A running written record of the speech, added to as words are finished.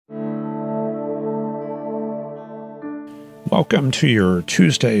Welcome to your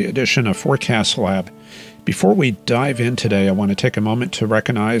Tuesday edition of Forecast Lab. Before we dive in today, I want to take a moment to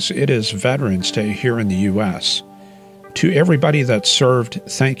recognize it is Veterans Day here in the U.S. To everybody that served,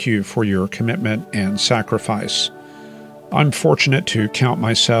 thank you for your commitment and sacrifice. I'm fortunate to count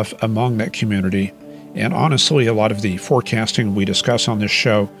myself among that community, and honestly, a lot of the forecasting we discuss on this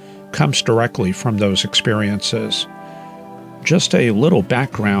show comes directly from those experiences. Just a little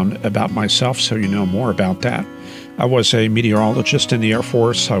background about myself so you know more about that. I was a meteorologist in the Air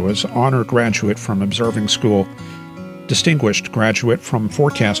Force. I was honor graduate from observing school, distinguished graduate from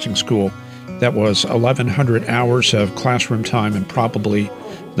forecasting school. That was 1,100 hours of classroom time and probably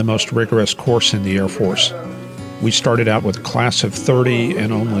the most rigorous course in the Air Force. We started out with a class of 30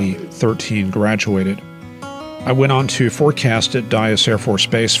 and only 13 graduated. I went on to forecast at Dyess Air Force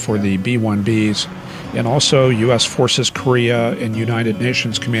Base for the B-1Bs and also U.S. Forces Korea and United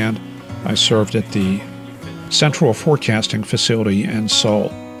Nations Command. I served at the Central Forecasting Facility in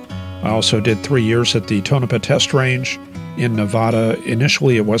Seoul. I also did 3 years at the Tonopah Test Range in Nevada.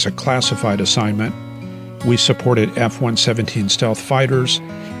 Initially, it was a classified assignment. We supported F-117 stealth fighters,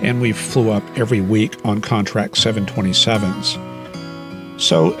 and we flew up every week on contract 727s.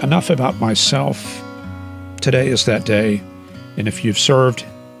 So enough about myself. Today is that day, and if you've served,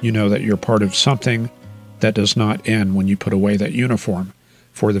 you know that you're part of something that does not end when you put away that uniform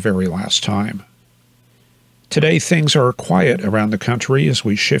for the very last time. Today, things are quiet around the country as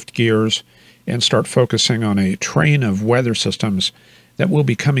we shift gears and start focusing on a train of weather systems that will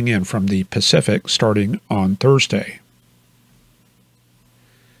be coming in from the Pacific starting on Thursday.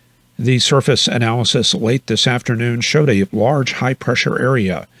 The surface analysis late this afternoon showed a large high-pressure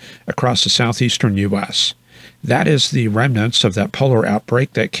area across the southeastern U.S. That is the remnants of that polar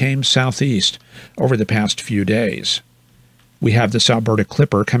outbreak that came southeast over the past few days. We have this Alberta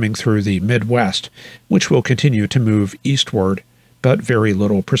Clipper coming through the Midwest, which will continue to move eastward, but very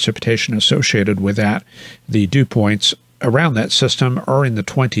little precipitation associated with that. The dew points around that system are in the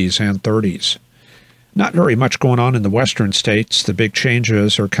 20s and 30s. Not very much going on in the western states. The big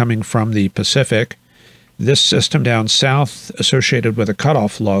changes are coming from the Pacific. This system down south associated with a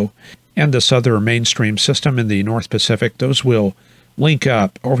cutoff low, and this other mainstream system in the North Pacific, those will link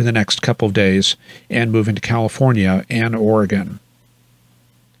up over the next couple of days and move into California and Oregon.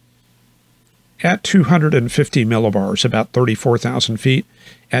 At 250 millibars, about 34,000 feet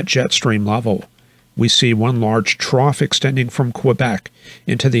at jet stream level, we see one large trough extending from Quebec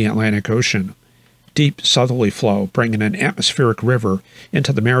into the Atlantic Ocean. Deep southerly flow bringing an atmospheric river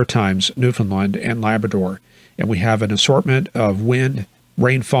into the Maritimes, Newfoundland, and Labrador, and we have an assortment of wind,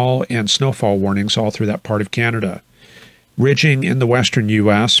 rainfall, and snowfall warnings all through that part of Canada. Ridging in the western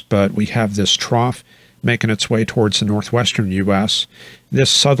U.S., but we have this trough making its way towards the northwestern U.S.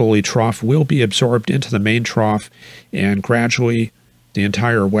 This southerly trough will be absorbed into the main trough, and gradually the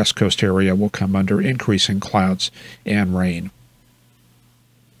entire west coast area will come under increasing clouds and rain.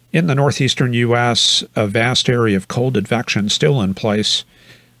 In the northeastern U.S., a vast area of cold advection still in place.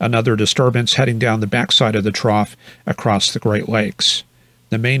 Another disturbance heading down the backside of the trough across the Great Lakes.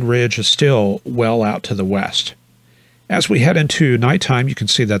 The main ridge is still well out to the west. As we head into nighttime, you can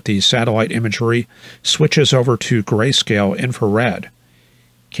see that the satellite imagery switches over to grayscale infrared.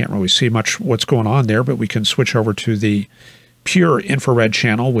 Can't really see much what's going on there, but we can switch over to the pure infrared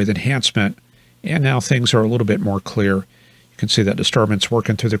channel with enhancement, and now things are a little bit more clear. You can see that disturbance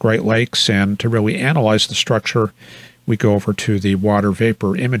working through the Great Lakes, and to really analyze the structure, we go over to the water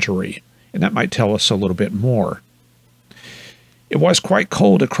vapor imagery, and that might tell us a little bit more. It was quite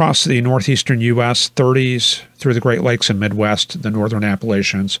cold across the northeastern U.S., 30s through the Great Lakes and Midwest, the northern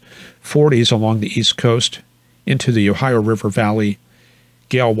Appalachians, 40s along the East Coast, into the Ohio River Valley.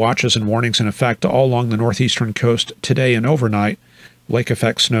 Gale watches and warnings in effect all along the northeastern coast today and overnight. Lake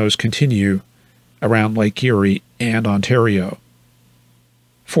effect snows continue around Lake Erie and Ontario.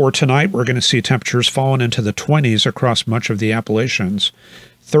 For tonight, we're going to see temperatures falling into the 20s across much of the Appalachians,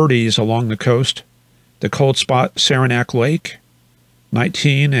 30s along the coast, the cold spot Saranac Lake,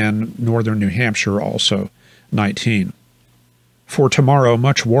 19, and northern New Hampshire also 19. For tomorrow,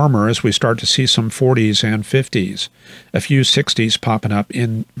 much warmer as we start to see some 40s and 50s, a few 60s popping up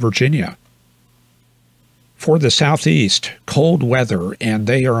in Virginia. For the southeast, cold weather, and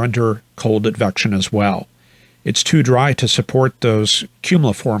they are under cold advection as well. It's too dry to support those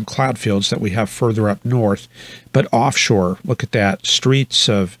cumuliform cloud fields that we have further up north, but offshore, look at that, streets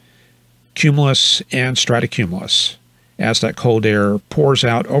of cumulus and stratocumulus. As that cold air pours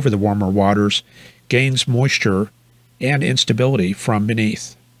out over the warmer waters, gains moisture and instability from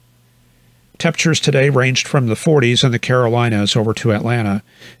beneath. Temperatures today ranged from the 40s in the Carolinas over to Atlanta,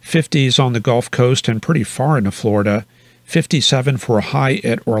 50s on the Gulf Coast and pretty far into Florida, 57 for a high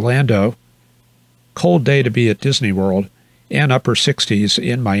at Orlando, cold day to be at Disney World, and upper 60s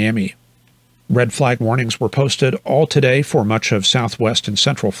in Miami. Red flag warnings were posted all today for much of southwest and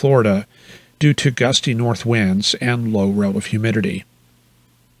central Florida due to gusty north winds and low relative humidity.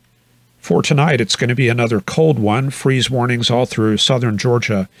 For tonight, it's going to be another cold one, freeze warnings all through southern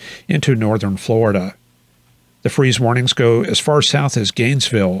Georgia into northern Florida. The freeze warnings go as far south as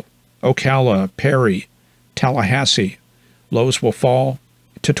Gainesville, Ocala, Perry, Tallahassee. Lows will fall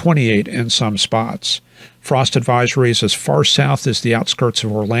to 28 in some spots. Frost advisories as far south as the outskirts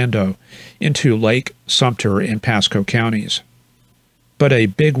of Orlando into Lake, Sumter, and Pasco counties. But a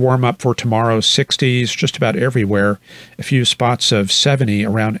big warm-up for tomorrow, 60s just about everywhere, a few spots of 70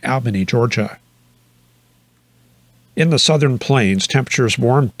 around Albany, Georgia. In the southern plains, temperatures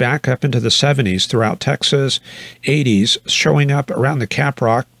warmed back up into the 70s throughout Texas, 80s showing up around the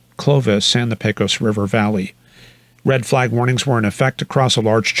Caprock, Clovis, and the Pecos River Valley. Red flag warnings were in effect across a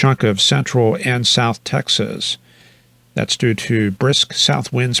large chunk of central and south Texas. That's due to brisk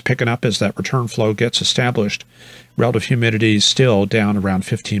south winds picking up as that return flow gets established. Relative humidity is still down around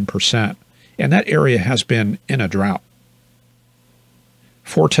 15%, and that area has been in a drought.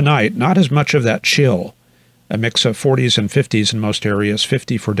 For tonight, not as much of that chill. A mix of 40s and 50s in most areas,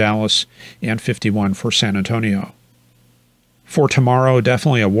 50 for Dallas and 51 for San Antonio. For tomorrow,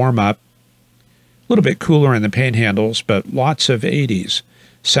 definitely a warm-up. A little bit cooler in the panhandles, but lots of 80s.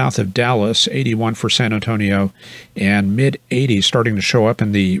 South of Dallas, 81 for San Antonio, and mid-80s starting to show up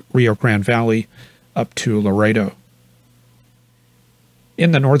in the Rio Grande Valley up to Laredo.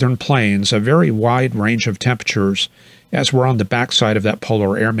 In the northern plains, a very wide range of temperatures as we're on the backside of that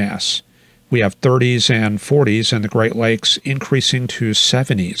polar air mass. We have 30s and 40s in the Great Lakes, increasing to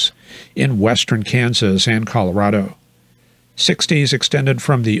 70s in western Kansas and Colorado. 60s extended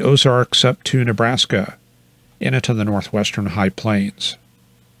from the Ozarks up to Nebraska and into the northwestern high plains.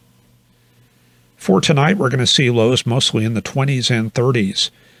 For tonight, we're going to see lows mostly in the 20s and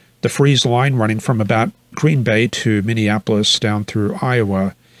 30s. The freeze line running from about Green Bay to Minneapolis down through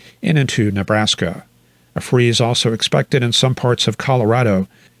Iowa and into Nebraska. A freeze also expected in some parts of Colorado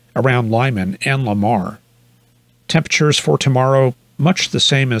around Lyman and Lamar. Temperatures for tomorrow, much the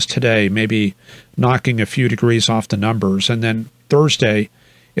same as today, maybe knocking a few degrees off the numbers. And then Thursday,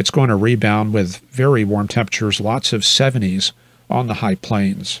 it's going to rebound with very warm temperatures, lots of 70s on the high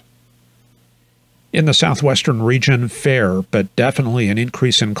plains. In the southwestern region, fair, but definitely an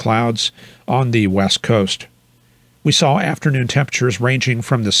increase in clouds on the west coast. We saw afternoon temperatures ranging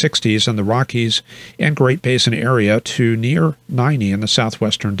from the 60s in the Rockies and Great Basin area to near 90 in the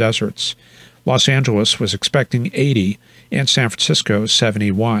southwestern deserts. Los Angeles was expecting 80 and San Francisco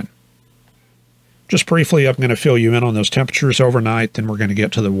 71. Just briefly, I'm going to fill you in on those temperatures overnight, then we're going to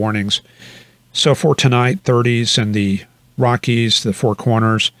get to the warnings. So for tonight, 30s in the Rockies, the Four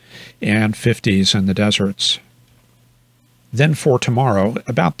Corners, and 50s in the deserts. Then for tomorrow,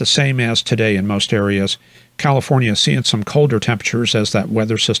 about the same as today in most areas, California seeing some colder temperatures as that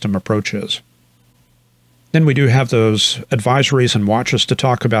weather system approaches. Then we do have those advisories and watches to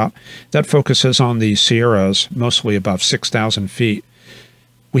talk about. That focuses on the Sierras, mostly above 6,000 feet.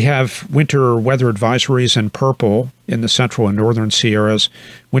 We have winter weather advisories in purple in the central and northern Sierras,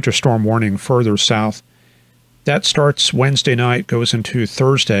 winter storm warning further south. That starts Wednesday night, goes into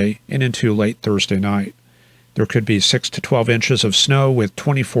Thursday, and into late Thursday night. There could be 6 to 12 inches of snow with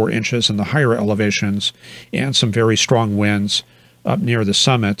 24 inches in the higher elevations and some very strong winds. Up near the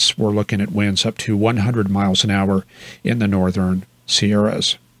summits, we're looking at winds up to 100 miles an hour in the northern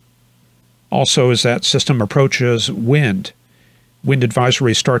Sierras. Also, as that system approaches, wind. Wind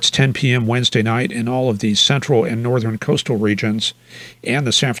advisory starts 10 p.m. Wednesday night in all of the central and northern coastal regions and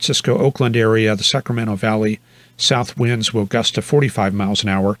the San Francisco-Oakland area, the Sacramento Valley. South winds will gust to 45 miles an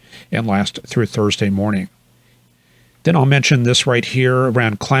hour and last through Thursday morning. Then I'll mention this right here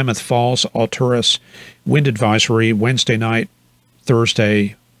around Klamath Falls, Alturas, wind advisory Wednesday night,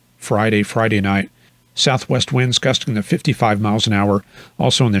 Thursday, Friday night. Southwest winds gusting to 55 miles an hour,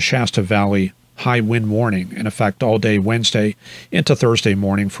 also in the Shasta Valley. High wind warning in effect all day Wednesday into Thursday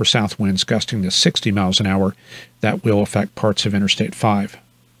morning for south winds gusting to 60 miles an hour. That will affect parts of Interstate 5.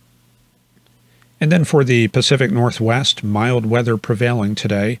 And then for the Pacific Northwest, mild weather prevailing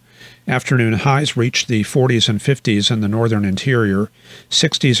today. Afternoon highs reach the 40s and 50s in the northern interior,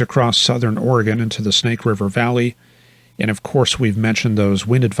 60s across southern Oregon into the Snake River Valley. And of course, we've mentioned those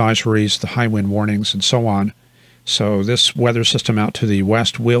wind advisories, the high wind warnings, and so on. So this weather system out to the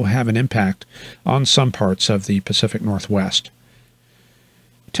west will have an impact on some parts of the Pacific Northwest.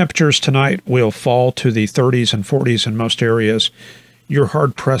 Temperatures tonight will fall to the 30s and 40s in most areas. You're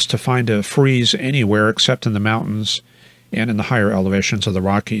hard-pressed to find a freeze anywhere except in the mountains. and in the higher elevations of the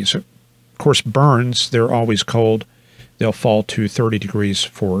Rockies. Of course, burns, they're always cold. They'll fall to 30 degrees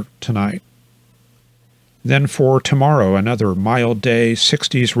for tonight. Then for tomorrow, another mild day,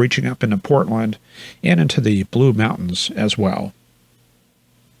 60s reaching up into Portland and into the Blue Mountains as well.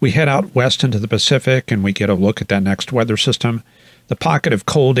 We head out west into the Pacific and we get a look at that next weather system. The pocket of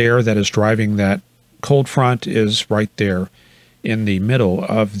cold air that is driving that cold front is right there in the middle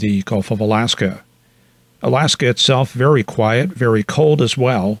of the Gulf of Alaska. Alaska itself, very quiet, very cold as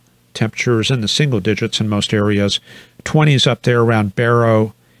well. Temperatures in the single digits in most areas. 20s up there around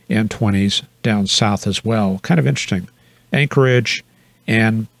Barrow and 20s down south as well. Kind of interesting. Anchorage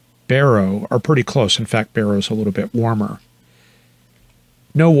and Barrow are pretty close. In fact, Barrow's a little bit warmer.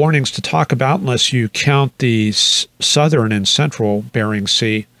 No warnings to talk about unless you count the southern and central Bering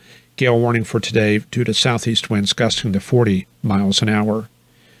Sea. Gale warning for today due to southeast winds gusting to 40 miles an hour.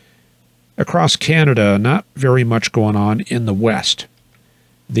 Across Canada, not very much going on in the west.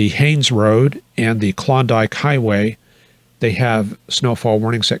 The Haines Road and the Klondike Highway, they have snowfall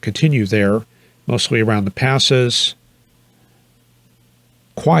warnings that continue there, mostly around the passes.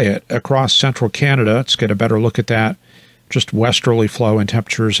 Quiet across central Canada. Let's get a better look at that. Just westerly flow and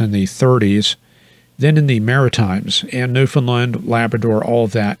temperatures in the 30s. Then in the Maritimes and Newfoundland, Labrador, all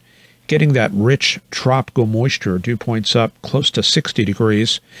of that, getting that rich tropical moisture, dew points up close to 60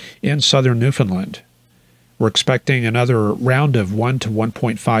 degrees in southern Newfoundland. We're expecting another round of 1 to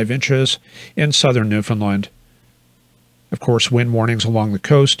 1.5 inches in southern Newfoundland. Of course, wind warnings along the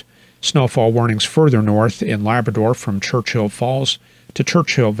coast, snowfall warnings further north in Labrador from Churchill Falls to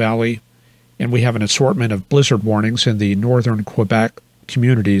Churchill Valley, and we have an assortment of blizzard warnings in the northern Quebec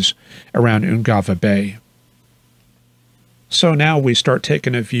communities around Ungava Bay. So now we start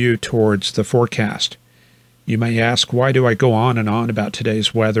taking a view towards the forecast. You may ask, why do I go on and on about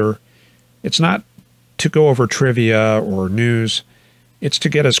today's weather? It's not to go over trivia or news. It's to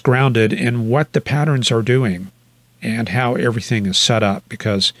get us grounded in what the patterns are doing and how everything is set up,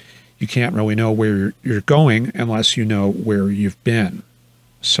 because you can't really know where you're going unless you know where you've been.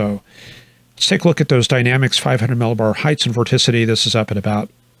 So let's take a look at those dynamics. 500 millibar heights and vorticity. This is up at about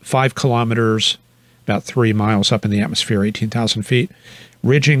 5 kilometers, about 3 miles up in the atmosphere, 18,000 feet.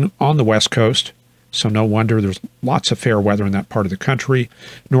 Ridging on the west coast, so no wonder there's lots of fair weather in that part of the country.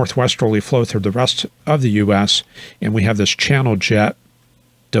 Northwesterly flow through the rest of the U.S., and we have this channel jet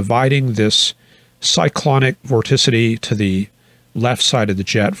dividing this cyclonic vorticity to the left side of the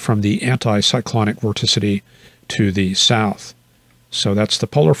jet from the anticyclonic vorticity to the south. So that's the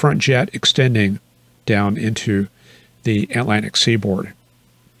polar front jet extending down into the Atlantic seaboard.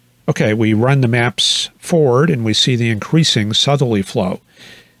 Okay, we run the maps forward and we see the increasing southerly flow.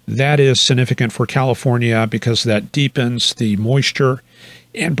 That is significant for California because that deepens the moisture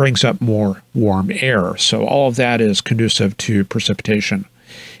and brings up more warm air. So all of that is conducive to precipitation.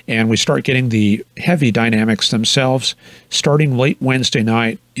 And we start getting the heavy dynamics themselves starting late Wednesday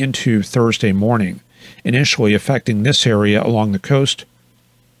night into Thursday morning, initially affecting this area along the coast.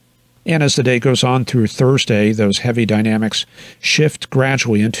 And as the day goes on through Thursday, those heavy dynamics shift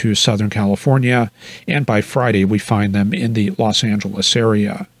gradually into Southern California, and by Friday we find them in the Los Angeles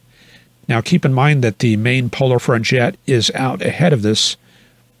area. Now keep in mind that the main polar front jet is out ahead of this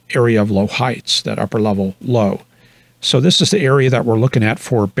area of low heights, that upper level low. So this is the area that we're looking at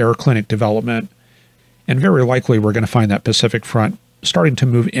for baroclinic development, and very likely we're going to find that Pacific front starting to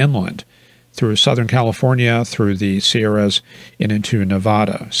move inland through Southern California, through the Sierras, and into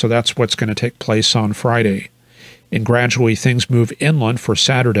Nevada. So that's what's going to take place on Friday. And gradually things move inland for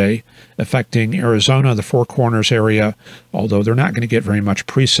Saturday, affecting Arizona, the Four Corners area, although they're not going to get very much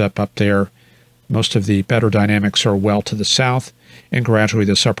precip up there. Most of the better dynamics are well to the south, and gradually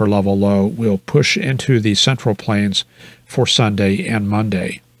this upper level low will push into the central plains for Sunday and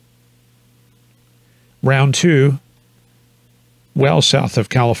Monday. Round 2, well south of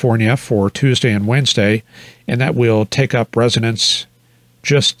California for Tuesday and Wednesday, and that will take up residence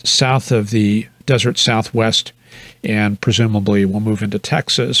just south of the desert southwest, and presumably will move into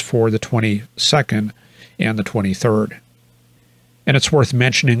Texas for the 22nd and the 23rd. And it's worth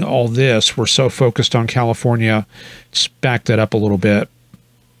mentioning all this. We're so focused on California. Let's back that up a little bit.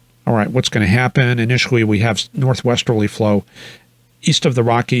 All right, what's going to happen? Initially, we have northwesterly flow east of the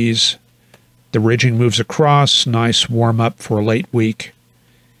Rockies. The ridging moves across, nice warm up for a late week.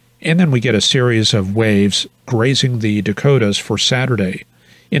 And then we get a series of waves grazing the Dakotas for Saturday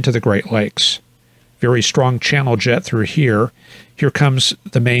into the Great Lakes. Very strong channel jet through here. Here comes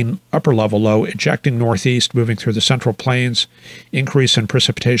the main upper level low, ejecting northeast, moving through the central plains. Increase in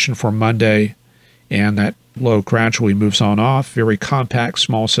precipitation for Monday, and that low gradually moves on off. Very compact,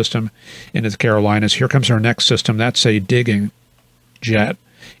 small system into the Carolinas. Here comes our next system. That's a digging jet,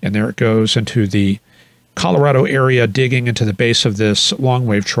 and there it goes into the Colorado area, digging into the base of this long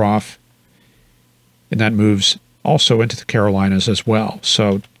wave trough, and that moves also into the Carolinas as well.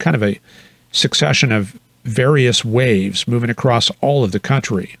 So kind of a succession of various waves moving across all of the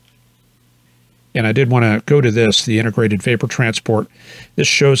country. And I did want to go to this, the integrated vapor transport. This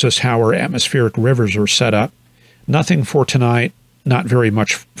shows us how our atmospheric rivers are set up. Nothing for tonight, not very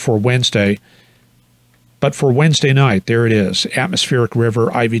much for Wednesday. But for Wednesday night, there it is. Atmospheric river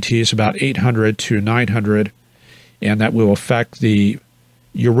IVT is about 800 to 900, and that will affect the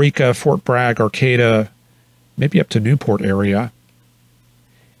Eureka, Fort Bragg, Arcata, maybe up to Newport area.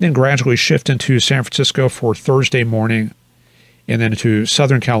 Then gradually shift into San Francisco for Thursday morning, and then to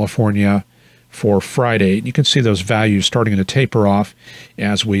Southern California for Friday. You can see those values starting to taper off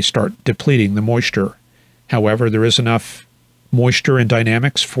as we start depleting the moisture. However, there is enough moisture and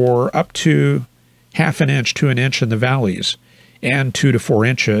dynamics for up to half an inch to an inch in the valleys, and 2 to 4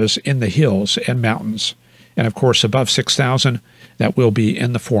 inches in the hills and mountains. And of course, above 6,000, that will be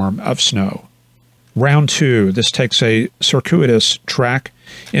in the form of snow. Round 2, this takes a circuitous track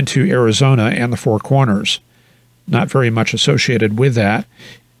into Arizona and the Four Corners. Not very much associated with that.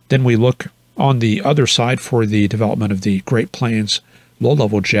 Then we look on the other side for the development of the Great Plains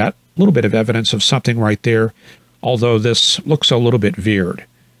low-level jet. A little bit of evidence of something right there, although this looks a little bit veered.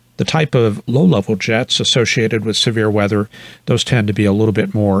 The type of low-level jets associated with severe weather, those tend to be a little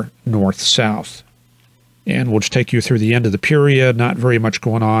bit more north-south. And we'll just take you through the end of the period, not very much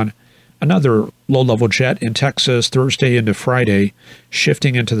going on. Another low-level jet in Texas Thursday into Friday,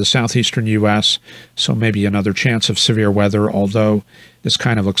 shifting into the southeastern U.S., so maybe another chance of severe weather, although this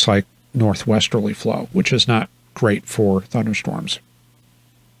kind of looks like northwesterly flow, which is not great for thunderstorms.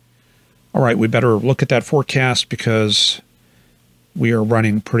 All right, we better look at that forecast because we are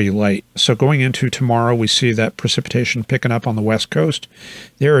running pretty late. So going into tomorrow, we see that precipitation picking up on the west coast.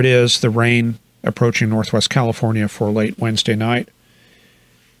 There it is, the rain approaching northwest California for late Wednesday night.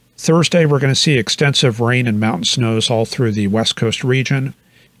 Thursday, we're going to see extensive rain and mountain snows all through the west coast region,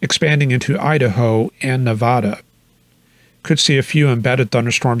 expanding into Idaho and Nevada. Could see a few embedded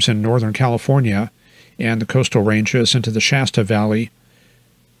thunderstorms in northern California and the coastal ranges into the Shasta Valley.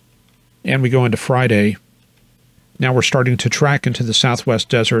 And we go into Friday. Now we're starting to track into the southwest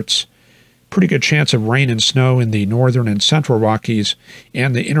deserts. Pretty good chance of rain and snow in the northern and central Rockies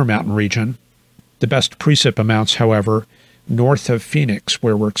and the Intermountain region. The best precip amounts, however, north of Phoenix,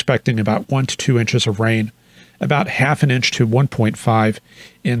 where we're expecting about 1 to 2 inches of rain, about ½ inch to 1.5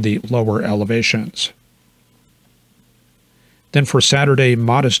 in the lower elevations. Then for Saturday,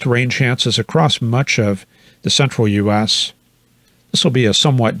 modest rain chances across much of the central U.S. This will be a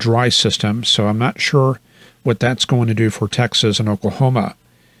somewhat dry system, so I'm not sure what that's going to do for Texas and Oklahoma.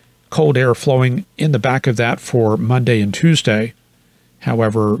 Cold air flowing in the back of that for Monday and Tuesday.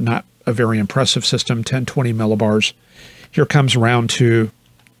 However, not a very impressive system, 10-20 millibars. Here comes round 2,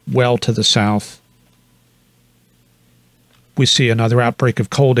 well to the south. We see another outbreak of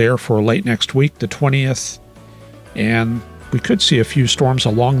cold air for late next week, the 20th, and we could see a few storms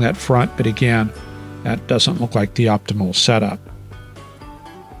along that front, but again, that doesn't look like the optimal setup.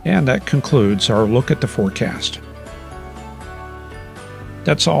 And that concludes our look at the forecast.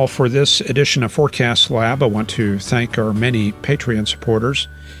 That's all for this edition of Forecast Lab. I want to thank our many Patreon supporters.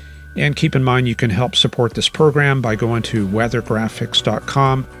 And keep in mind you can help support this program by going to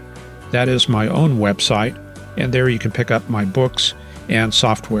weathergraphics.com. That is my own website, and there you can pick up my books and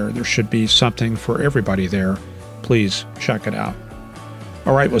software. There should be something for everybody there. Please check it out.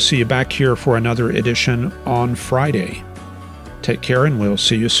 All right, we'll see you back here for another edition on Friday. Take care, and we'll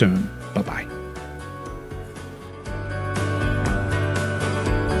see you soon.